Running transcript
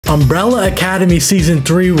Umbrella Academy Season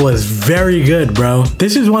 3 was very good, bro.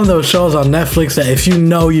 This is one of those shows on Netflix that if you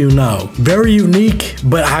know, you know. Very unique,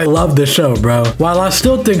 but I love the show, bro. While I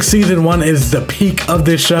still think Season 1 is the peak of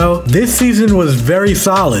this show, this season was very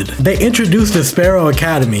solid. They introduced the Sparrow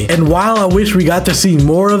Academy, and while I wish we got to see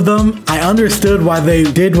more of them, I understood why they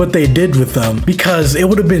did what they did with them, because it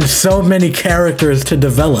would have been so many characters to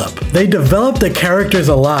develop. They developed the characters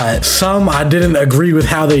a lot. Some I didn't agree with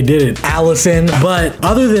how they did it, Allison, but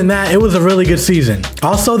other than that, it was a really good season.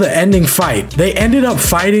 Also, the ending fight. They ended up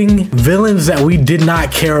fighting villains that we did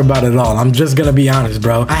not care about at all. I'm just gonna be honest,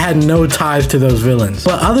 bro. I had no ties to those villains.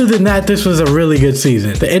 But other than that, this was a really good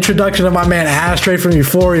season. The introduction of my man Ashtray from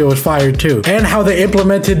Euphoria was fire too. And how they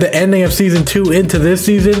implemented the ending of Season 2 into this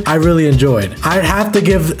season, I really enjoyed. I'd have to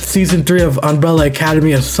give Season 3 of Umbrella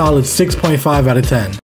Academy a solid 6.5 out of 10.